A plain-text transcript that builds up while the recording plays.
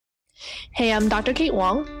Hey, I'm Dr. Kate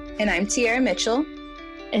Wong. And I'm Tiara Mitchell.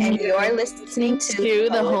 And you are listening to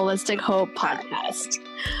the Holistic Hope Podcast.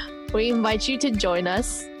 We invite you to join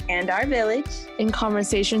us and our village in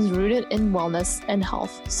conversations rooted in wellness and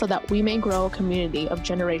health so that we may grow a community of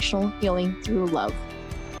generational healing through love.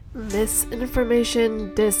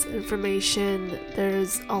 Misinformation, disinformation,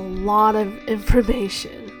 there's a lot of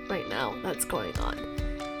information right now that's going on.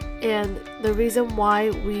 And the reason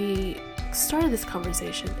why we started this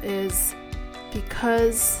conversation is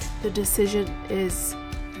because the decision is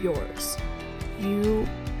yours. You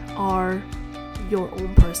are your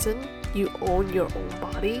own person, you own your own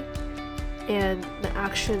body, and the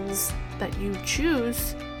actions that you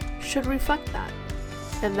choose should reflect that.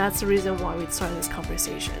 And that's the reason why we started this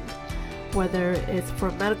conversation. Whether it's for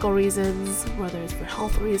medical reasons, whether it's for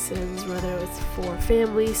health reasons, whether it's for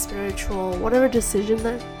family, spiritual, whatever decision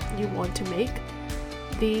that you want to make,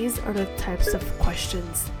 these are the types of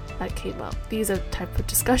questions that came up. These are the type of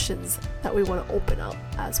discussions that we want to open up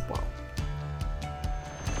as well.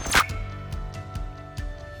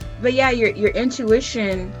 But yeah, your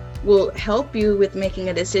intuition will help you with making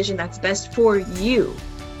a decision that's best for you.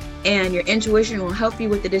 And your intuition will help you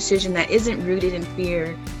with the decision that isn't rooted in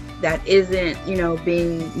fear, that isn't,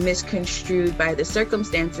 being misconstrued by the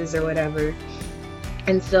circumstances or whatever.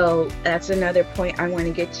 And so that's another point I want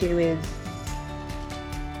to get to is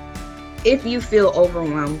if you feel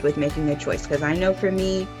overwhelmed with making a choice, because I know for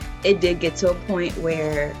me, it did get to a point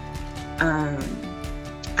where I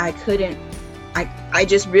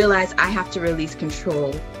just realized I have to release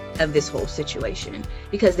control of this whole situation,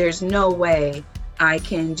 because there's no way I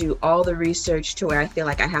can do all the research to where I feel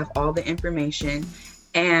like I have all the information.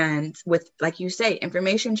 And with, like you say,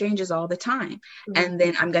 information changes all the time. Mm-hmm. And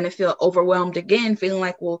then I'm going to feel overwhelmed again, feeling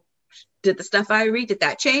like, well, did the stuff I read, did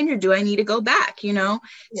that change, or do I need to go back, Yeah.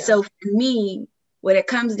 So for me, what it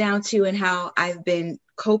comes down to and how I've been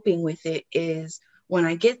coping with it is when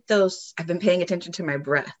I get those, I've been paying attention to my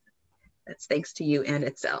breath. That's thanks to you and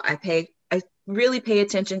Itzel. I really pay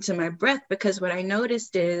attention to my breath, because what I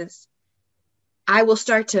noticed is I will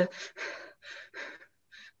start to,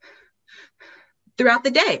 throughout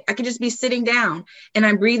the day, I could just be sitting down and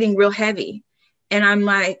I'm breathing real heavy. And I'm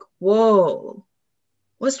like, whoa,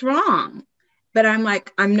 what's wrong? But I'm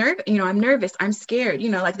like, I'm nervous, I'm scared,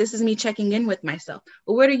 like this is me checking in with myself.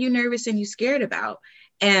 Well, what are you nervous and you scared about?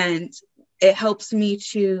 And it helps me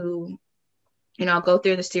to, I'll go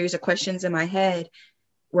through the series of questions in my head,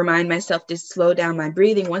 remind myself to slow down my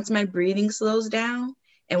breathing. Once my breathing slows down,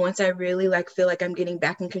 and once I really feel like I'm getting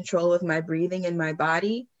back in control of my breathing and my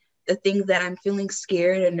body, the things that I'm feeling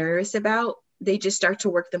scared and nervous about, they just start to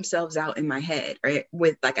work themselves out in my head, right?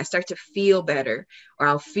 With I start to feel better, or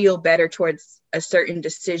I'll feel better towards a certain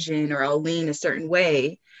decision, or I'll lean a certain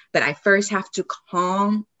way. But I first have to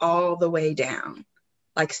calm all the way down.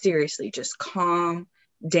 Seriously, just calm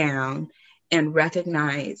down and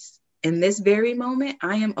recognize in this very moment,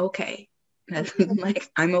 I am okay.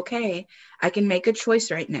 I'm okay. I can make a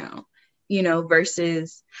choice right now,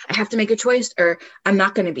 versus I have to make a choice or I'm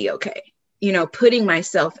not going to be okay. Putting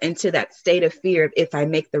myself into that state of fear if I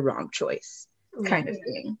make the wrong choice kind of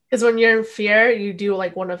thing. Because when you're in fear, you do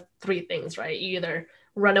one of three things, right? You either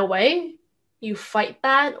run away, you fight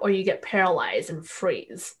that, or you get paralyzed and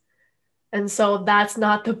freeze. And so that's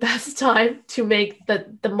not the best time to make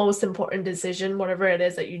the most important decision, whatever it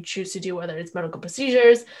is that you choose to do, whether it's medical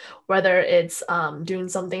procedures, whether it's doing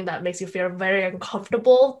something that makes you feel very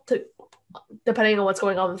uncomfortable, depending on what's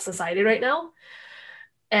going on with society right now.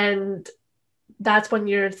 And that's when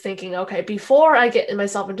you're thinking, okay, before I get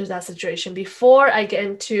myself into that situation, before I get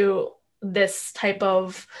into this type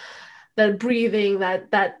of the breathing,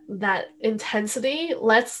 that intensity,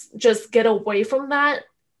 let's just get away from that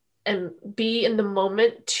and be in the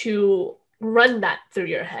moment to run that through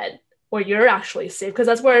your head where you're actually safe, because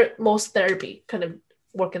that's where most therapy kind of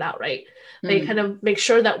work it out, right? Mm-hmm. They kind of make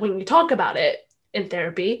sure that when you talk about it in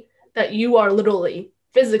therapy, that you are literally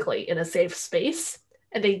physically in a safe space,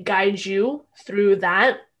 and they guide you through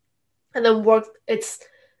that, and then work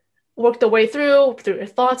the way through your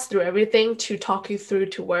thoughts, through everything, to talk you through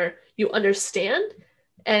to where you understand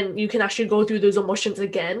and you can actually go through those emotions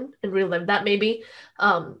again and relive that maybe.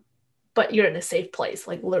 But you're in a safe place,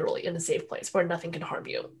 literally in a safe place where nothing can harm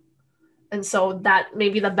you. And so that may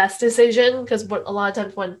be the best decision, because a lot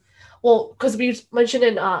of times because we mentioned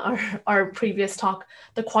in our previous talk,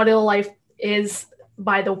 the quality of life is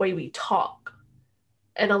by the way we talk.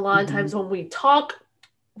 And a lot of times when we talk,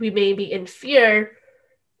 we may be in fear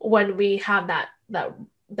when we have that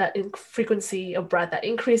frequency of breath that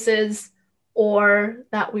increases, or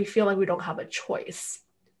that we feel like we don't have a choice,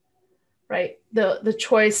 right? The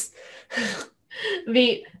choice,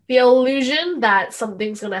 the illusion that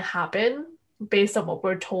something's going to happen based on what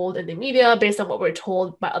we're told in the media, based on what we're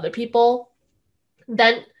told by other people,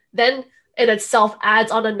 then in itself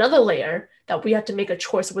adds on another layer that we have to make a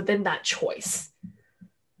choice within that choice,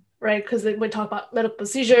 right? Because when we talk about medical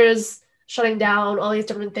procedures, shutting down, all these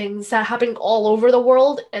different things that are happening all over the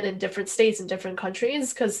world and in different states and different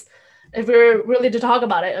countries. Because if we're really to talk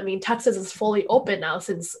about it, I mean, Texas is fully open now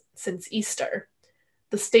since Easter.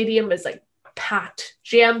 The stadium is like packed,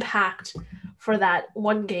 jam-packed for that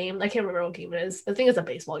one game. I can't remember what game it is. I think it's a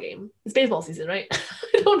baseball game. It's baseball season, right?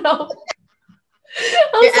 I don't know.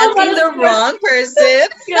 You're asking the wrong person.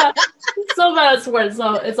 Yeah, so bad at sports,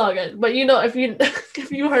 so it's all good. But you know, if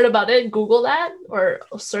you heard about it, Google that or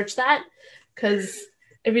search that, because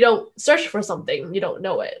if you don't search for something, you don't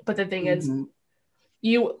know it. But the thing is,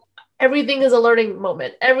 everything is a learning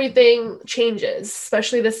moment. Everything changes,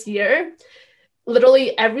 especially this year.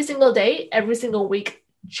 Literally every single day, every single week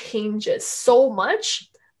changes so much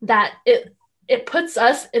that it puts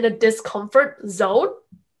us in a discomfort zone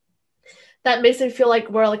that makes it feel like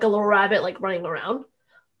we're like a little rabbit, like running around.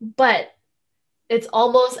 But it's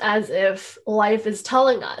almost as if life is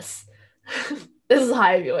telling us, this is how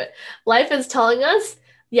I view it. Life is telling us,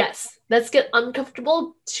 yes, let's get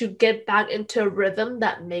uncomfortable to get back into a rhythm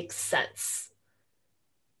that makes sense.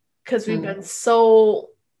 Because we've been so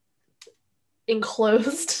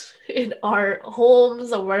enclosed in our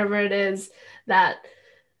homes or whatever it is that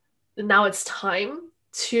now it's time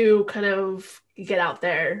to kind of get out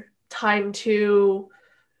there. Time to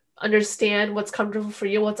understand what's comfortable for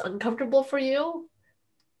you, what's uncomfortable for you,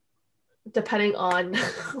 depending on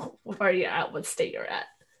where you're at, what state you're at.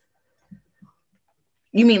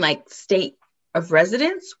 You mean like state of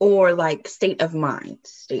residence or like state of mind?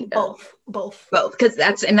 Both. Because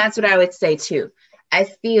that's what I would say too. I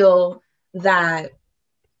feel that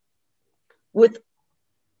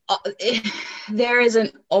there is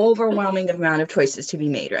an overwhelming amount of choices to be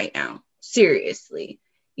made right now. Seriously.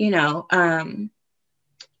 You know,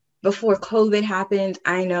 before COVID happened,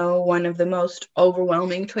 I know one of the most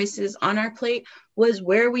overwhelming choices on our plate was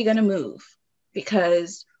where are we going to move?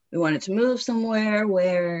 Because we wanted to move somewhere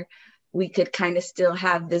where we could kind of still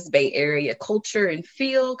have this Bay Area culture and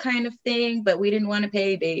feel kind of thing, but we didn't want to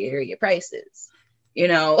pay Bay Area prices, you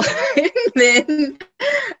know.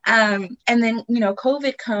 and then, you know,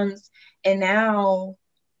 COVID comes, and now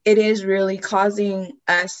it is really causing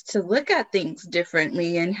us to look at things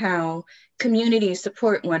differently and how communities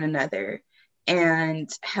support one another, and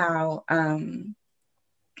how,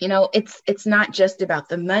 you know, it's not just about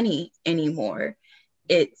the money anymore.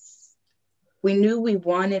 We knew we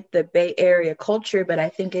wanted the Bay Area culture, but I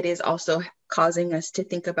think it is also causing us to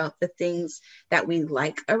think about the things that we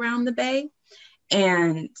like around the Bay,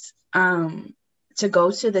 and to go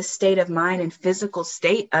to the state of mind and physical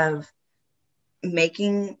state of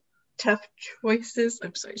making tough choices.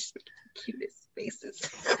 I'm sorry, just making the cutest faces.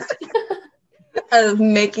 Of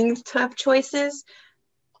making tough choices.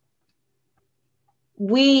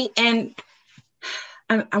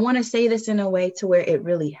 I want to say this in a way to where it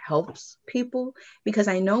really helps people, because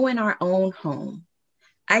I know in our own home,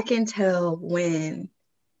 I can tell when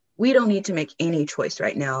we don't need to make any choice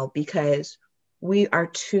right now because we are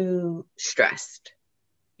too stressed.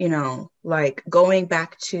 You know, like going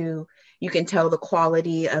back to, you can tell the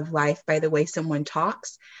quality of life by the way someone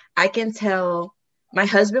talks. I can tell my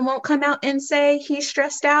husband won't come out and say he's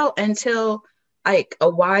stressed out until like a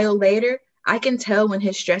while later. I can tell when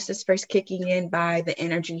his stress is first kicking in by the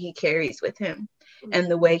energy he carries with him and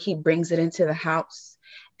the way he brings it into the house.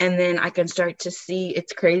 And then I can start to see,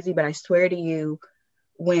 it's crazy, but I swear to you,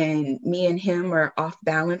 when me and him are off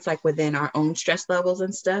balance, like within our own stress levels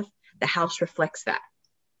and stuff, the house reflects that.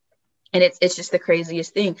 And it's just the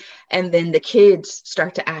craziest thing. And then the kids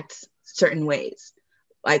start to act certain ways.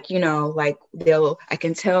 Like, you know, like I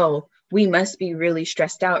can tell we must be really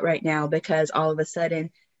stressed out right now because all of a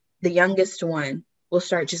sudden the youngest one will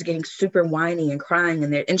start just getting super whiny and crying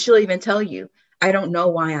in there. And she'll even tell you, I don't know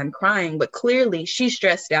why I'm crying, but clearly she's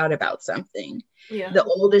stressed out about something. Yeah. The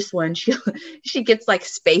oldest one, she gets like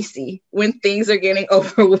spacey when things are getting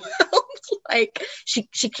overwhelmed. Like she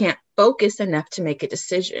can't focus enough to make a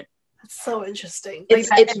decision. That's so interesting. Like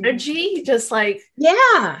that energy just like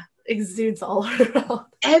exudes all around.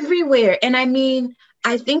 Everywhere. And I mean,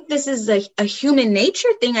 I think this is a human nature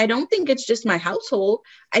thing. I don't think it's just my household.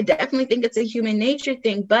 I definitely think it's a human nature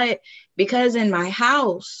thing. But because in my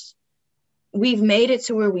house, we've made it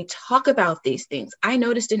to where we talk about these things. I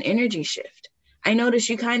noticed an energy shift. I noticed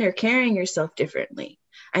you kind of carrying yourself differently.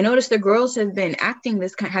 I noticed the girls have been acting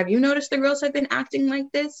this kind. Have you noticed the girls have been acting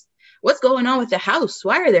like this? what's going on with the house?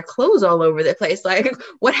 Why are there clothes all over the place? Like,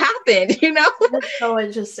 what happened? That's so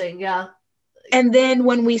interesting. Yeah. And then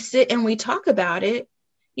when we sit and we talk about it,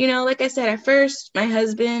 like I said, at first, my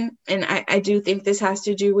husband, and I do think this has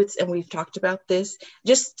to do with, and we've talked about this,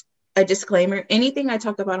 just a disclaimer, anything I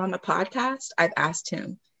talk about on the podcast, I've asked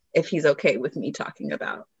him if he's okay with me talking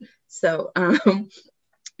about. So,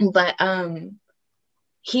 but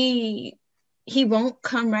he won't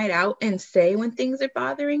come right out and say when things are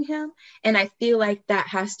bothering him. And I feel like that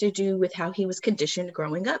has to do with how he was conditioned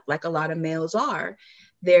growing up, like a lot of males are.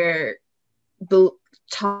 They're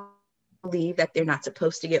taught to believe that they're not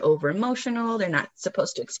supposed to get over emotional, they're not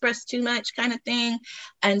supposed to express too much, kind of thing.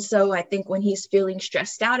 And so I think when he's feeling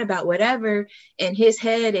stressed out about whatever, in his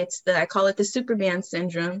head, I call it the Superman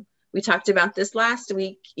syndrome. We talked about this last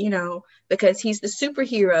week, because he's the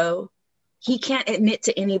superhero. He can't admit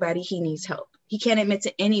to anybody he needs help. He can't admit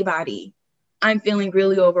to anybody, I'm feeling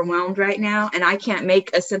really overwhelmed right now, and I can't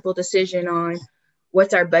make a simple decision on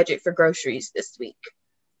what's our budget for groceries this week,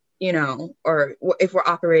 or if we're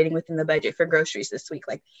operating within the budget for groceries this week.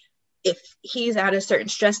 Like, if he's at a certain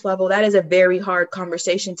stress level, that is a very hard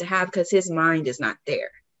conversation to have because his mind is not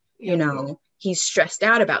there. He's stressed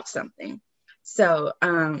out about something. So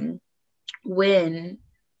when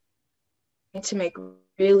to make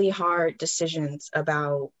really hard decisions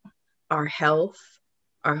about our health,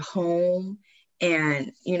 our home,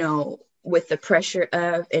 and, with the pressure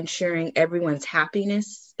of ensuring everyone's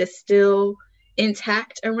happiness is still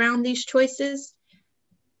intact around these choices,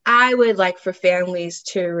 I would like for families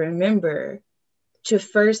to remember to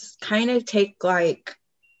first kind of take like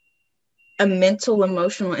a mental,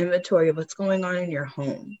 emotional inventory of what's going on in your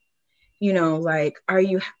home. Like, are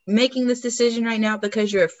you making this decision right now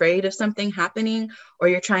because you're afraid of something happening or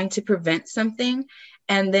you're trying to prevent something?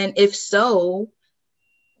 And then if so,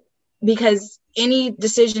 because any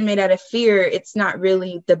decision made out of fear, it's not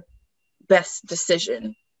really the best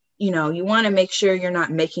decision. You want to make sure you're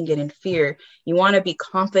not making it in fear. You want to be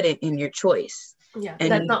confident in your choice. Yeah,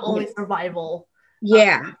 and that's not only survival.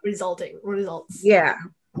 Results. Yeah,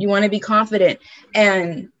 you want to be confident.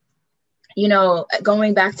 And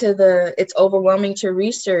going back to it's overwhelming to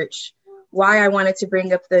research, why I wanted to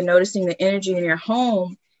bring up the noticing the energy in your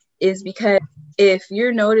home is because if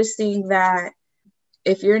you're noticing that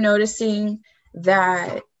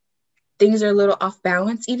things are a little off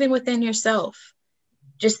balance, even within yourself,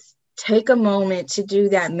 just take a moment to do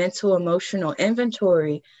that mental, emotional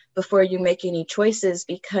inventory before you make any choices,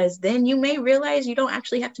 because then you may realize you don't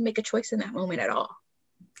actually have to make a choice in that moment at all.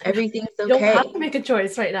 Everything's okay. You don't have to make a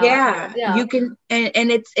choice right now. Yeah. You can,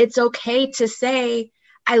 and it's okay to say,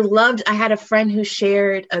 I had a friend who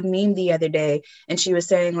shared a meme the other day, and she was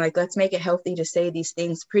saying, like, let's make it healthy to say these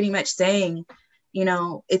things, pretty much saying,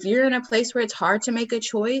 if you're in a place where it's hard to make a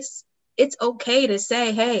choice, it's okay to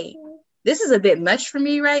say, hey, this is a bit much for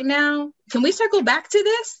me right now. Can we circle back to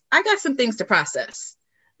this? I got some things to process,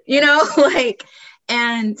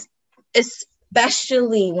 and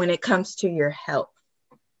especially when it comes to your health.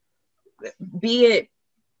 Be it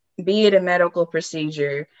a medical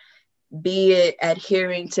procedure, be it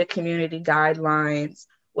adhering to community guidelines,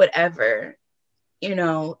 whatever,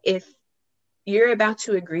 if you're about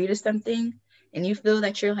to agree to something and you feel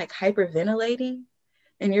that you're like hyperventilating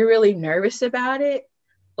and you're really nervous about it,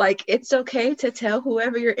 like, it's okay to tell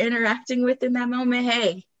whoever you're interacting with in that moment,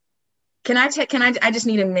 hey, I just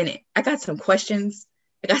need a minute. I got some questions.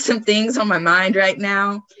 I got some things on my mind right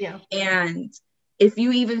now. Yeah. And if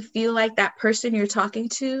you even feel like that person you're talking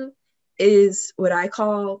to is what I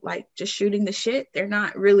call like just shooting the shit, they're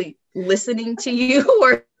not really listening to you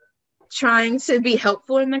or trying to be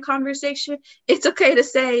helpful in the conversation, it's okay to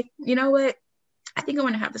say, you know what, I think I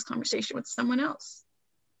want to have this conversation with someone else,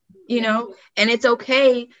 and it's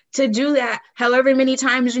okay to do that however many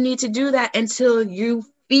times you need to do that until you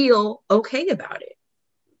feel okay about it.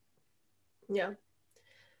 Yeah.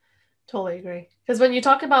 Totally agree. Because when you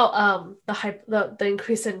talk about the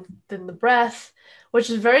increase in the breath, which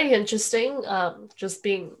is very interesting,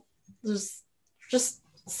 just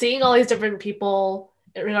seeing all these different people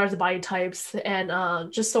in regards to body types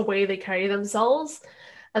and just the way they carry themselves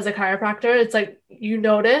as a chiropractor, it's like you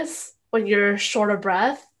notice when you're short of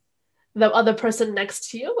breath, the other person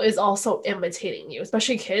next to you is also imitating you,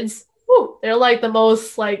 especially kids. Woo, they're like the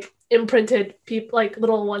most like imprinted people, like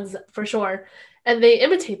little ones for sure. And they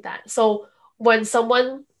imitate that. So when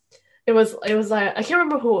someone, it was like, I can't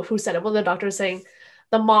remember who said it. One of the doctors saying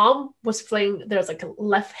the mom was feeling there's like a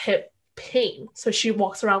left hip pain. So she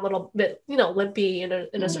walks around a little bit, limpy in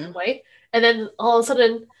a certain way. And then all of a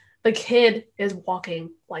sudden the kid is walking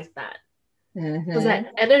like that. Because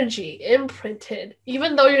that energy imprinted,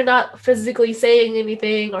 even though you're not physically saying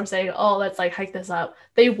anything or saying, oh, let's like hike this up,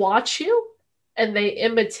 they watch you and they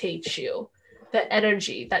imitate you. The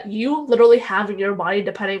energy that you literally have in your body,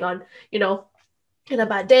 depending on, you know, in a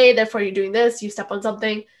bad day, therefore you're doing this, you step on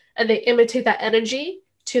something, and they imitate that energy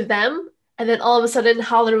to them. And then all of a sudden,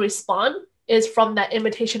 how they respond is from that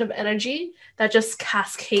imitation of energy that just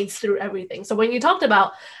cascades through everything. So when you talked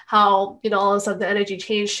about how, you know, all of a sudden the energy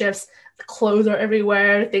change shifts, the clothes are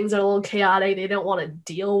everywhere, things are a little chaotic, they don't want to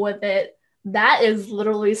deal with it. That is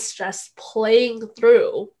literally stress playing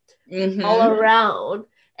through all around.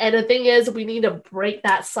 And the thing is, we need to break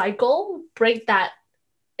that cycle, break that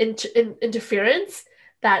interference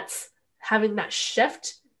that's having that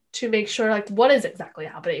shift to make sure, like, what is exactly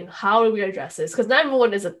happening? How do we address this? Because not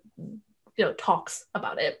everyone is, talks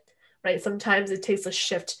about it, right? Sometimes it takes a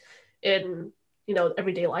shift in,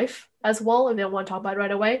 everyday life as well, and they don't want to talk about it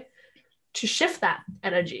right away, to shift that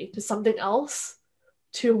energy to something else,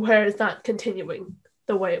 to where it's not continuing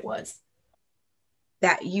the way it was.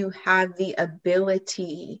 That you have the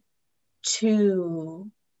ability to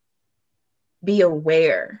be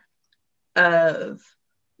aware of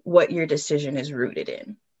what your decision is rooted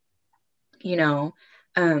in.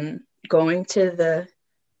 Going to the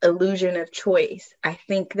illusion of choice, I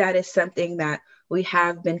think that is something that we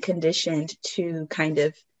have been conditioned to kind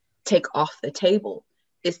of take off the table,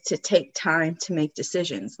 is to take time to make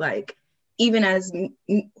decisions. Like, even as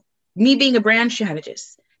me being a brand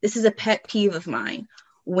strategist, this is a pet peeve of mine.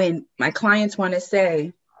 When my clients want to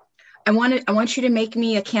say, I want you to make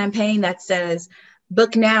me a campaign that says,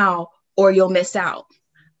 book now or you'll miss out.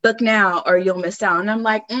 Book now or you'll miss out. And I'm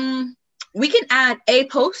like, we can add a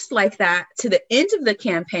post like that to the end of the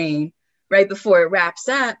campaign right before it wraps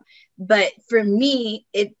up. But for me,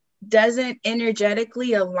 it doesn't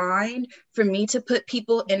energetically align for me to put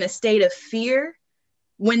people in a state of fear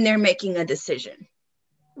when they're making a decision.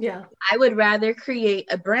 Yeah. I would rather create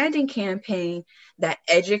a branding campaign that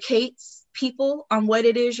educates people on what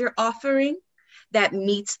it is you're offering, that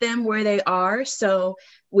meets them where they are. So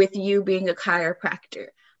with you being a chiropractor,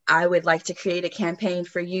 I would like to create a campaign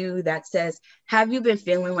for you that says, have you been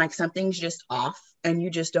feeling like something's just off and you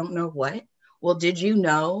just don't know what? Well, did you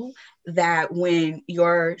know that when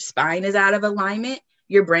your spine is out of alignment,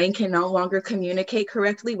 your brain can no longer communicate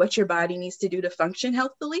correctly what your body needs to do to function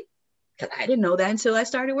healthily? Because I didn't know that until I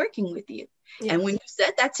started working with you. Yeah. And when you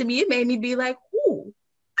said that to me, it made me be like, ooh,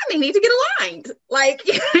 I may need to get aligned. Like,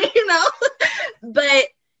 but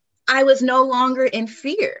I was no longer in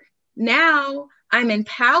fear. Now I'm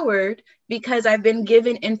empowered because I've been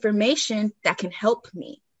given information that can help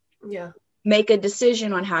me make a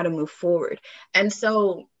decision on how to move forward. And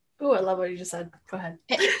so, oh, I love what you just said. Go ahead.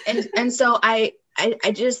 And so I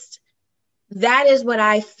just, that is what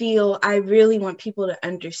I feel I really want people to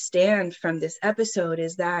understand from this episode,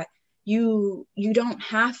 is that you don't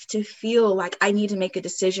have to feel like I need to make a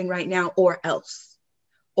decision right now or else,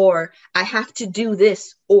 or I have to do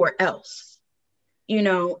this or else.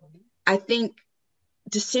 I think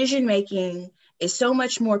decision-making is so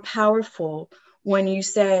much more powerful when you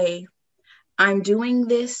say, I'm doing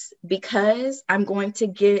this because I'm going to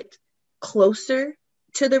get closer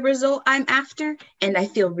to the result I'm after, and I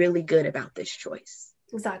feel really good about this choice.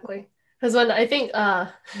 Exactly. Because when I think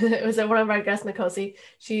it was one of our guests, Nkosi,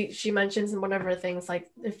 she mentions in one of her things, like,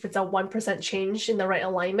 if it's a 1% change in the right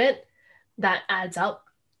alignment, that adds up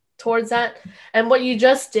towards that. And what you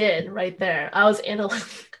just did right there, I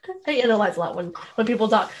analyze a lot when people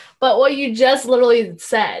talk, but what you just literally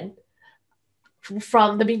said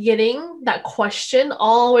from the beginning, that question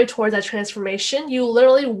all the way towards that transformation, you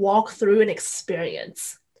literally walk through an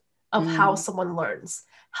experience of how someone learns,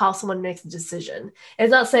 how someone makes a decision.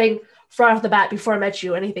 It's not saying right off the bat, before I met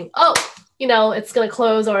you, anything, it's going to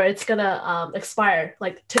close or it's going to expire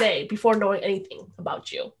like today, before knowing anything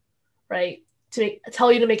about you, right?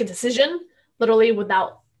 Tell you to make a decision literally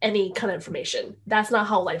without any kind of information. That's not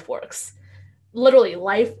how life works. Literally,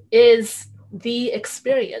 life is the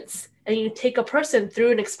experience. And you take a person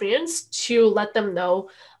through an experience to let them know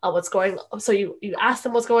what's going on. So you ask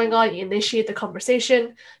them what's going on, you initiate the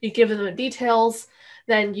conversation, you give them the details,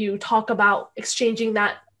 then you talk about exchanging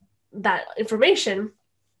that information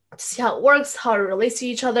to see how it works, how it relates to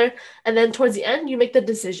each other. And then towards the end, you make the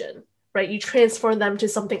decision, right? You transfer them to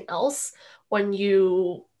something else when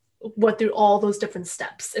you went through all those different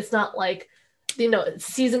steps. It's not like,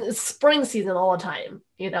 it's spring season all the time,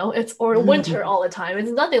 it's or winter all the time. It's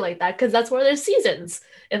nothing like that, because that's where there's seasons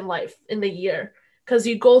in life, in the year, because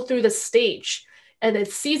you go through the stage. And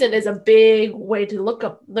its season is a big way to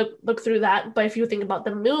look through that. But if you think about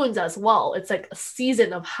the moons as well, it's like a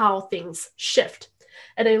season of how things shift.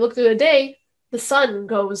 And then you look through the day, the sun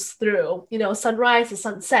goes through, sunrise to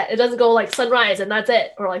sunset. It doesn't go like sunrise and that's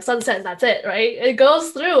it, or like sunset and that's it, right? It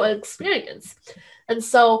goes through an experience. And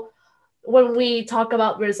so when we talk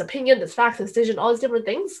about there's opinion, there's facts, there's decision, all these different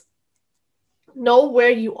things, know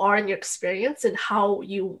where you are in your experience and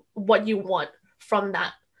what you want from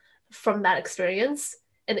that experience.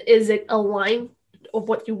 And is it aligned of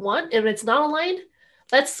what you want? If it's not aligned,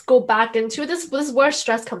 let's go back into this. This is where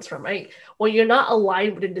stress comes from, right? When you're not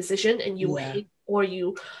aligned with a decision and you hate, or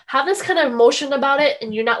you have this kind of emotion about it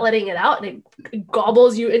and you're not letting it out, and it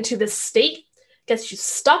gobbles you into this state, gets you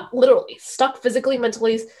stuck, literally stuck physically,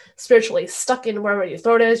 mentally, spiritually, stuck in wherever your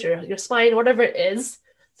throat is, your spine, whatever it is,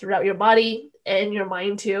 throughout your body and your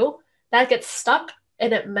mind too. That gets stuck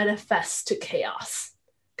and it manifests to chaos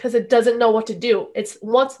because it doesn't know what to do. It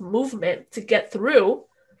wants movement to get through,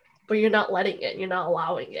 but you're not letting it, you're not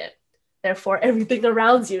allowing it. Therefore, everything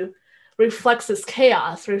around you reflects this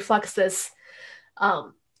chaos, reflects this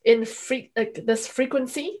this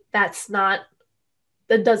frequency that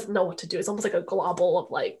doesn't know what to do. It's almost like a global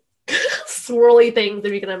of like swirly things,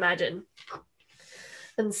 if you can imagine.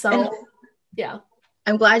 And so, yeah.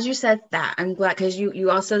 I'm glad you said that. I'm glad, because you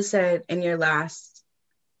also said in your last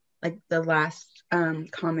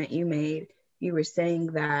comment you made, you were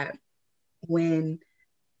saying that when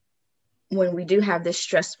we do have this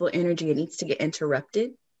stressful energy, it needs to get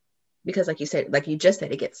interrupted, because like you just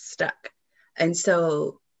said, it gets stuck. And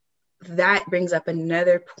so that brings up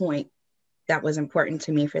another point that was important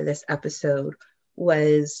to me for this episode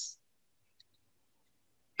was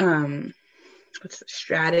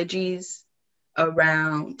strategies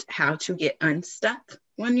around how to get unstuck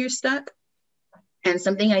when you're stuck. And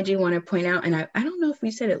something I do want to point out, and I don't know if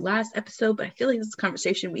we said it last episode, but I feel like this is a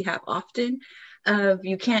conversation we have often, of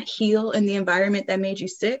you can't heal in the environment that made you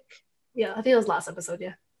sick. Yeah, I think it was last episode,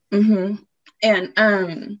 yeah. Mm-hmm.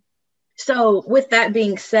 And so with that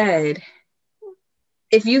being said,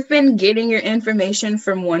 if you've been getting your information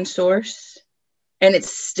from one source and it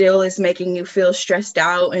still is making you feel stressed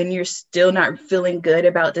out and you're still not feeling good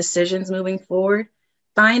about decisions moving forward,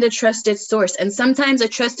 find a trusted source. And sometimes a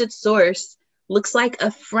trusted source looks like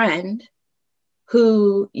a friend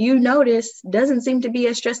who you notice doesn't seem to be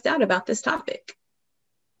as stressed out about this topic.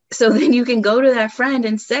 So then you can go to that friend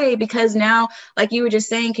and say, because now, like you were just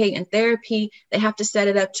saying, Kate, in therapy, they have to set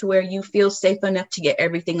it up to where you feel safe enough to get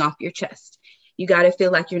everything off your chest. You got to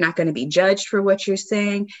feel like you're not going to be judged for what you're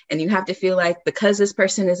saying. And you have to feel like, because this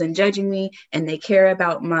person isn't judging me and they care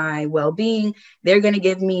about my well-being, they're going to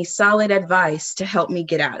give me solid advice to help me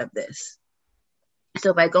get out of this.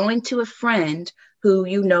 So by going to a friend who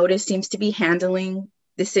you notice seems to be handling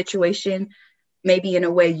the situation, maybe in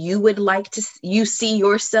a way you would like to, you see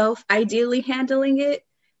yourself ideally handling it,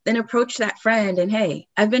 then approach that friend and, hey,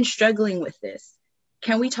 I've been struggling with this.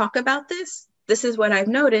 Can we talk about this? This is what I've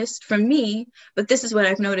noticed from me, but this is what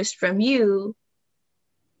I've noticed from you.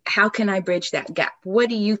 How can I bridge that gap? What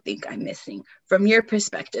do you think I'm missing from your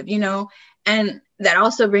perspective? And that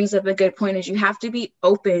also brings up a good point, is you have to be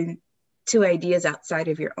open to ideas outside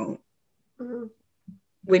of your own. Mm-hmm.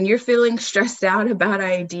 When you're feeling stressed out about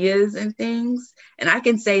ideas and things, and I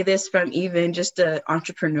can say this from even just an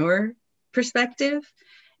entrepreneur perspective,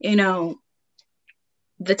 the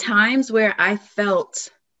times where I felt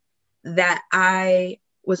that I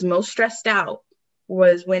was most stressed out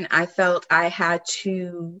was when I felt I had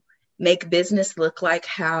to make business look a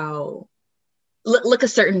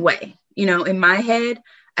certain way. In my head,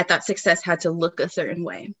 I thought success had to look a certain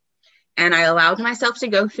way. And I allowed myself to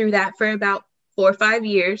go through that for about 4 or 5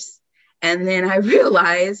 years. And then I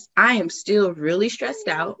realized I am still really stressed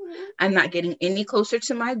out. I'm not getting any closer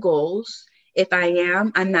to my goals. If I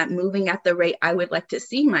am, I'm not moving at the rate I would like to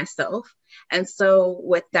see myself. And so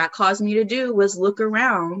what that caused me to do was look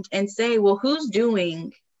around and say, well, who's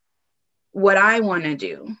doing what I want to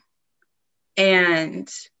do?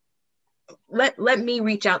 And let me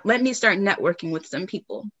reach out. Let me start networking with some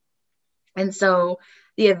people. And so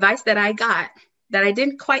the advice that I got, that I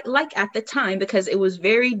didn't quite like at the time because it was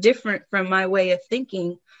very different from my way of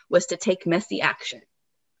thinking, was to take messy action.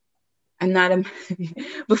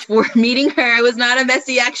 Before meeting her, I was not a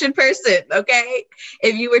messy action person, okay?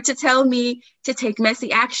 If you were to tell me to take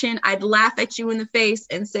messy action, I'd laugh at you in the face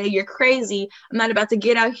and say, you're crazy. I'm not about to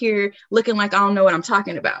get out here looking like I don't know what I'm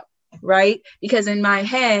talking about, right? Because in my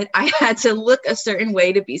head, I had to look a certain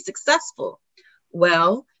way to be successful.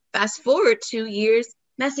 Well, fast forward 2 years,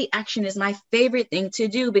 messy action is my favorite thing to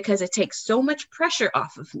do because it takes so much pressure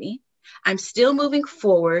off of me. I'm still moving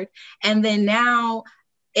forward. And then now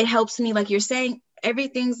it helps me, like you're saying,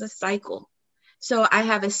 everything's a cycle. So I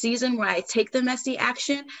have a season where I take the messy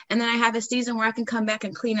action, and then I have a season where I can come back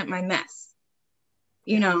and clean up my mess,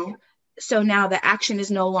 you know? So now the action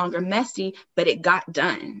is no longer messy, but it got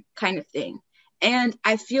done, kind of thing. And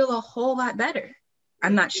I feel a whole lot better.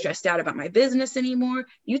 I'm not stressed out about my business anymore.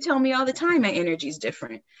 You tell me all the time my energy is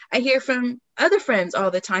different. I hear from other friends all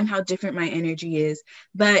the time how different my energy is.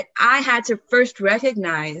 But I had to first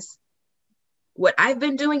recognize what I've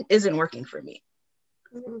been doing isn't working for me.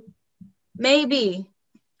 Mm-hmm. Maybe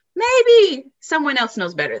someone else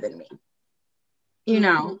knows better than me, you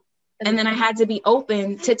know? And then I had to be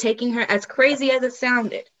open to taking her, as crazy as it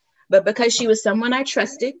sounded, but because she was someone I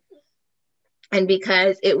trusted, and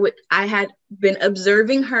because I had been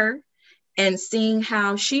observing her and seeing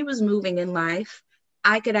how she was moving in life,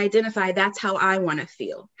 I could identify that's how I want to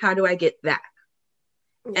feel. How do I get that?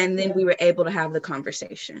 And then we were able to have the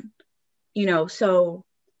conversation, you know, so,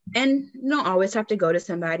 and you don't always have to go to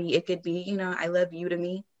somebody. It could be, you know, I love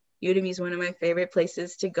Udemy. Udemy is one of my favorite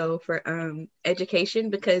places to go for education,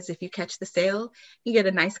 because if you catch the sale, you get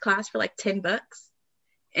a nice class for like $10,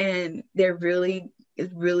 and they're really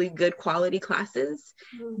good quality classes.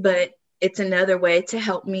 Mm-hmm. But it's another way to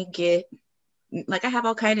help me get, like, I have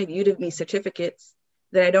all kind of Udemy certificates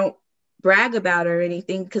that I don't brag about or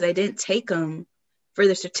anything, because I didn't take them for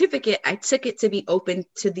the certificate. I took it to be open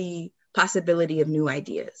to the possibility of new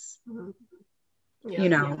ideas. Mm-hmm. Yeah, you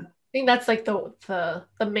know. Yeah. I think that's like the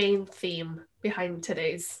main theme behind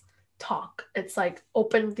today's talk. It's like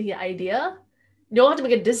open the idea. You don't have to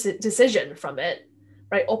make a decision from it,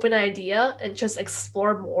 right? Open idea and just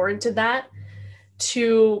explore more into that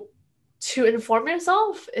to inform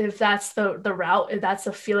yourself if that's the route, if that's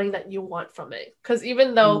the feeling that you want from it. Because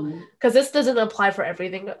even though, because this doesn't apply for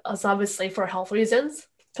everything, it's obviously for health reasons.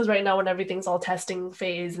 Because right now when everything's all testing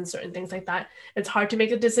phase and certain things like that, it's hard to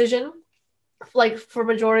make a decision. Like for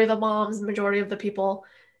majority of the moms, majority of the people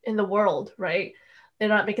in the world, right? They're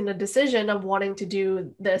not making the decision of wanting to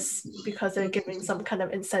do this because they're giving some kind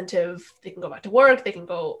of incentive. They can go back to work, they can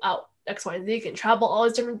go out X, Y, and Z, can travel, all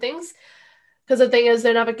these different things. Because the thing is,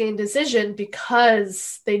 they're not making a decision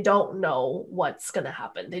because they don't know what's going to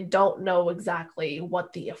happen. They don't know exactly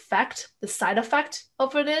what the side effect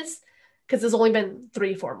of it is, because it's only been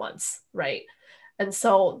 3-4 months, right? And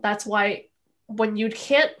so that's why when you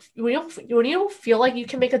don't feel like you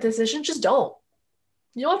can make a decision, just don't.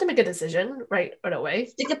 You don't have to make a decision right away.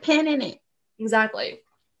 Stick a pin in it. Exactly.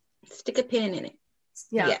 Stick a pin in it.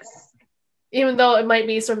 Yeah. Yes. Even though it might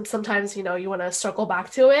be sometimes, you know, you want to circle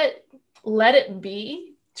back to it, let it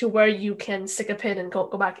be to where you can stick a pin and go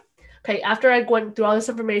back. Okay, after I went through all this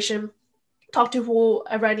information, talk to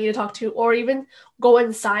whoever I need to talk to, or even go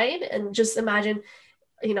inside and just imagine,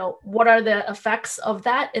 you know, what are the effects of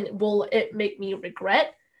that, and will it make me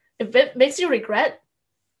regret? If it makes you regret,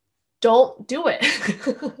 don't do it.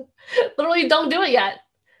 Literally don't do it yet.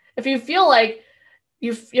 If you feel like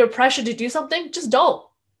you're pressured to do something, just don't.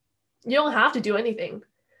 You don't have to do anything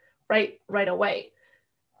right away.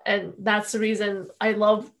 And that's the reason I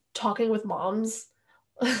love talking with moms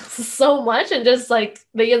so much, and just like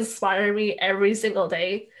they inspire me every single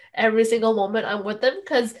day, every single moment I'm with them,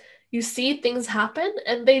 because you see things happen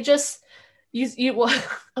and they just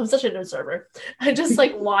I'm such an observer. I just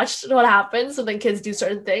like watched what happens when the kids do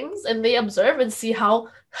certain things, and they observe and see how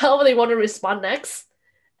they want to respond next.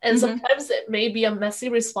 And sometimes it may be a messy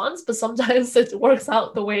response, but sometimes it works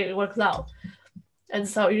out the way it works out. And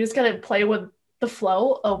so you just gotta play with the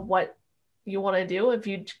flow of what you want to do. If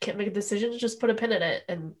you can't make a decision, just put a pin in it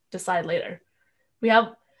and decide later.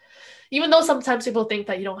 Even though sometimes people think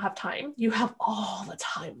that you don't have time, you have all the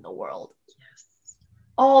time in the world. Yes.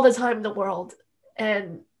 All the time in the world.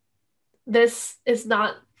 And this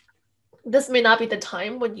may not be the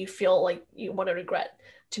time when you feel like you want to regret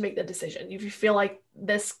to make the decision. If you feel like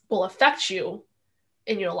this will affect you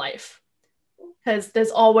in your life, because there's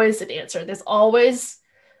always an answer. There's always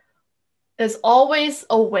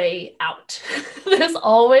a way out. There's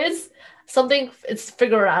always something, it's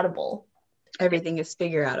figure outable. Everything is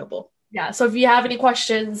figure outable. Yeah. So if you have any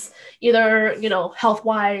questions, either, you know,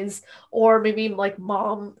 health-wise, or maybe like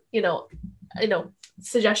mom, you know,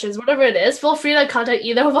 suggestions, whatever it is, feel free to contact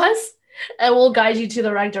either of us and we'll guide you to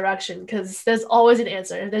the right direction, because there's always an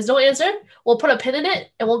answer. If there's no answer, we'll put a pin in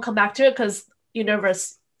it and we'll come back to it, because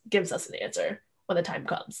universe gives us an answer when the time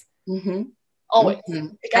comes. Mm-hmm. Always.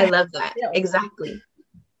 Mm-hmm. I love that. Yeah. Exactly.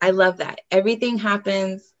 I love that. Everything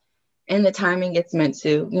happens in the timing it's meant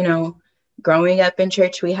to. You know, growing up in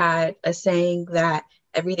church, we had a saying that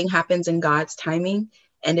everything happens in God's timing.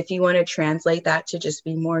 And if you want to translate that to just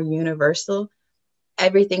be more universal,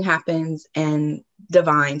 everything happens in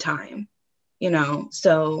divine time,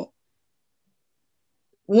 So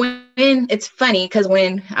when it's funny, because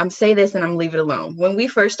when I'm say this and I'm leave it alone, when we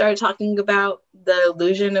first started talking about the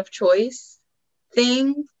illusion of choice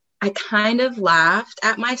thing, I kind of laughed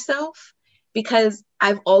at myself because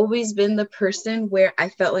I've always been the person where I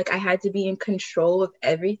felt like I had to be in control of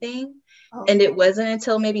everything. Oh. And it wasn't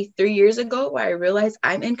until maybe 3 years ago where I realized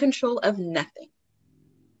I'm in control of nothing.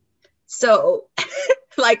 So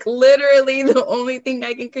like literally the only thing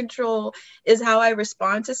I can control is how I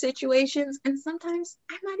respond to situations. And sometimes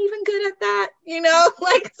I'm not even good at that,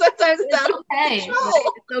 like sometimes that's okay.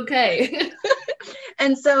 It's okay.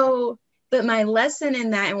 And so, but my lesson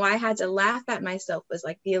in that and why I had to laugh at myself was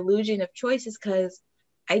like the illusion of choice is because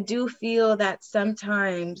I do feel that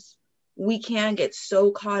sometimes we can get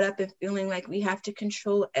so caught up in feeling like we have to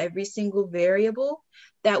control every single variable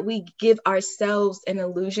that we give ourselves an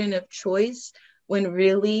illusion of choice when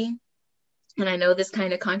really, and I know this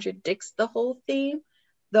kind of contradicts the whole theme,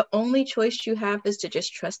 the only choice you have is to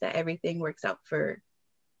just trust that everything works out for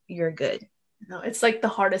your good. No, it's like the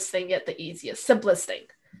hardest thing yet the easiest, simplest thing.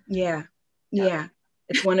 Yeah.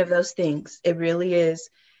 It's one of those things. It really is.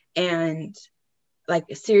 And like,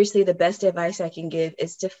 seriously, the best advice I can give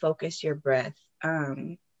is to focus your breath.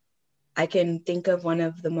 I can think of one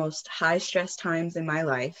of the most high stress times in my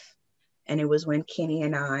life. And it was when Kenny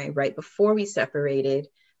and I, right before we separated,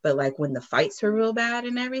 but like when the fights were real bad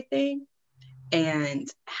and everything. And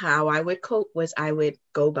how I would cope was I would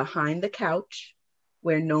go behind the couch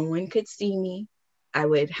where no one could see me. I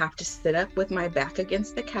would have to sit up with my back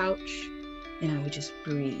against the couch and I would just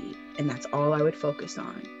breathe. And that's all I would focus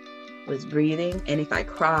on was breathing. And if I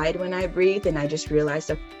cried when I breathed, then I just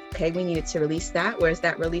realized, okay, we needed to release that. Where's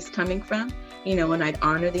that release coming from? When I'd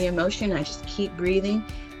honor the emotion, I just keep breathing.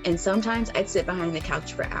 And sometimes I'd sit behind the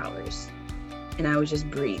couch for hours and I was just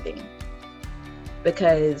breathing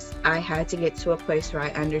because I had to get to a place where I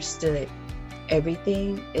understood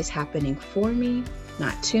everything is happening for me,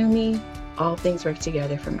 not to me. All things work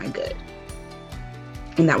together for my good.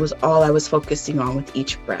 And that was all I was focusing on with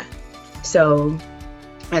each breath. So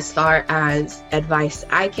as far as advice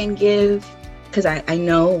I can give, because I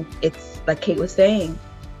know it's like Kate was saying,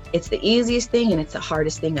 it's the easiest thing and it's the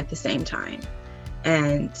hardest thing at the same time.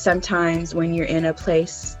 And sometimes when you're in a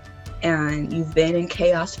place and you've been in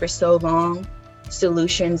chaos for so long,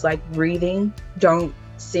 solutions like breathing don't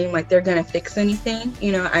seem like they're gonna fix anything.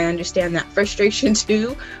 I understand that frustration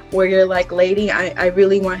too, where you're like, lady, I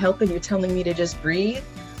really want help and you're telling me to just breathe.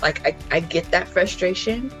 Like I get that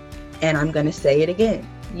frustration and I'm gonna say it again.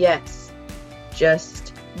 Yes,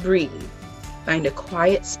 just breathe. Find a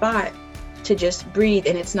quiet spot to just breathe.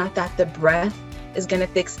 And it's not that the breath is gonna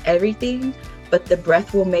fix everything, but the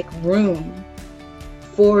breath will make room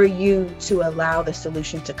for you to allow the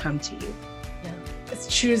solution to come to you. Yeah. It's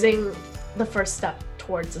choosing the first step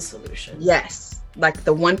towards a solution. Yes, like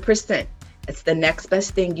the 1%. It's the next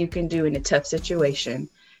best thing you can do in a tough situation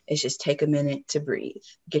is just take a minute to breathe,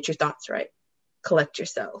 get your thoughts right, collect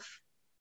yourself,